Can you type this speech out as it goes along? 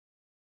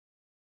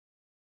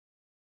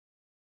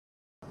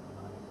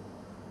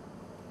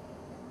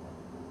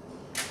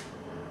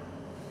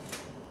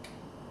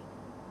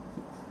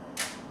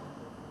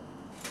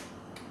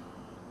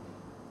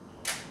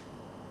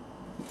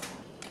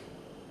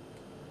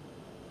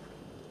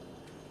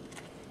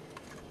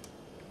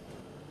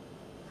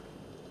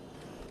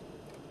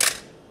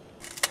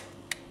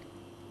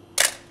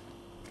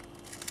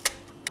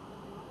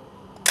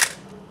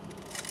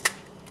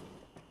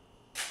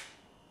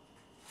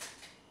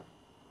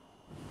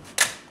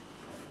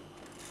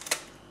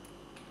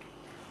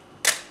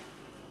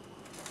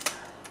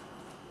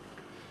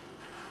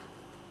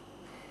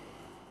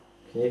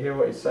Can you hear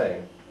what he's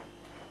saying?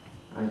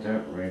 I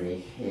don't really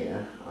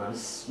hear. I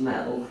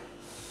smell.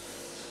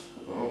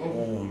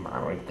 Oh,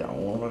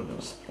 Marigold, I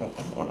just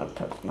want to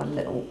put my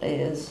little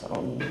ears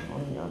on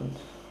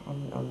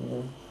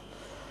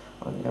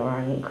your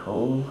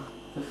ankle.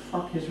 The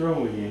fuck is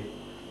wrong with you?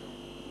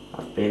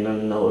 I've been a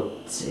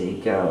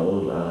naughty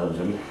girl,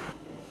 Irvin.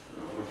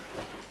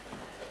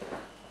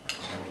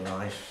 My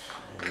life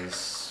is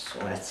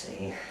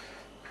sweaty.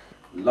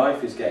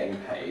 Life is getting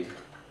paid,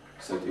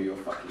 so do your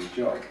fucking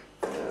job.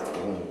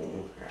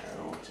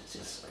 Oh, it's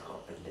just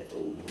got a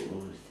little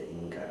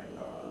thing going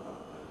on.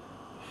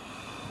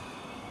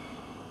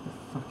 The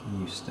fuck are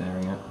you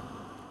staring at?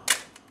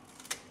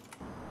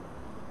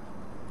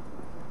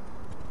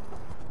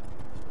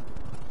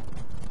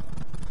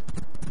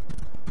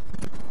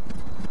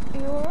 Are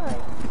you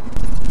alright?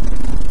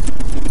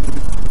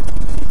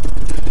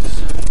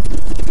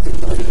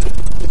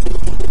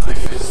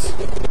 Life is...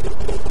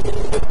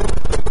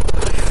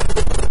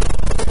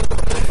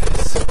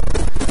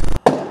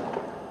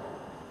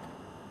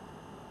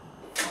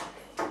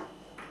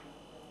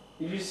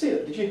 Did you see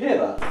it? Did you hear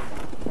that?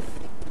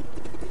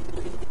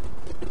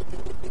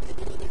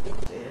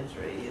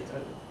 Deirdre, you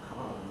don't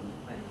come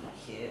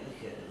here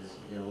because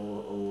you're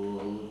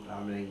all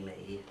bumming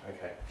me.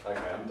 Okay,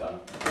 I'm done.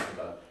 I'm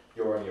done.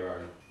 You're on your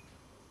own.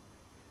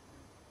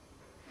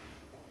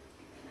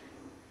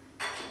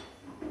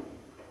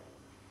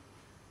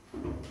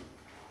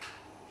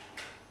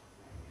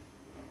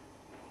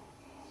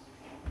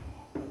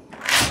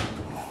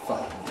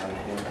 Fucking done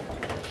here.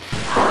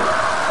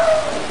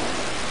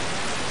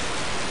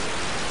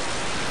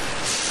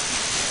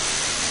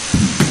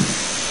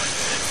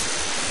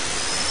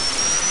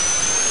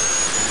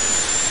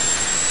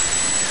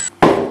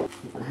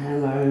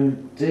 Hello,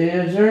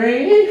 Deirdre.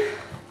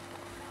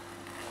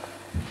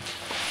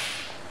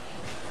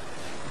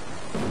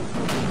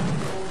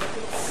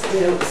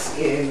 Still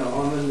skiing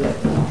on a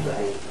little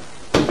bit.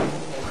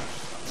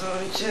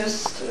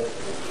 Just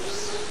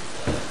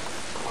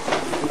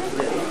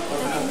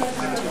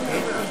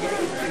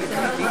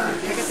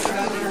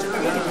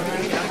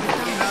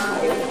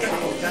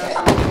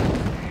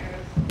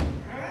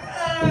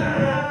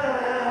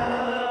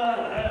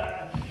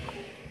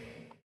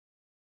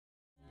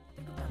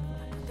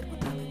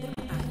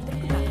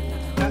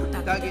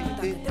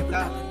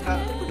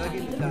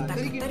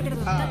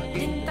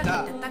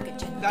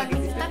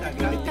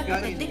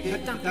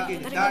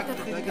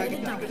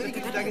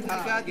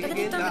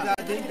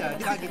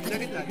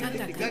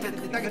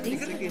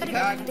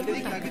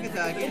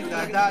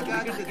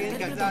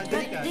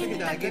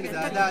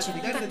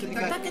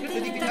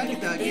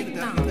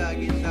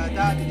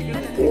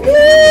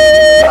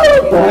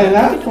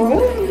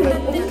Woo!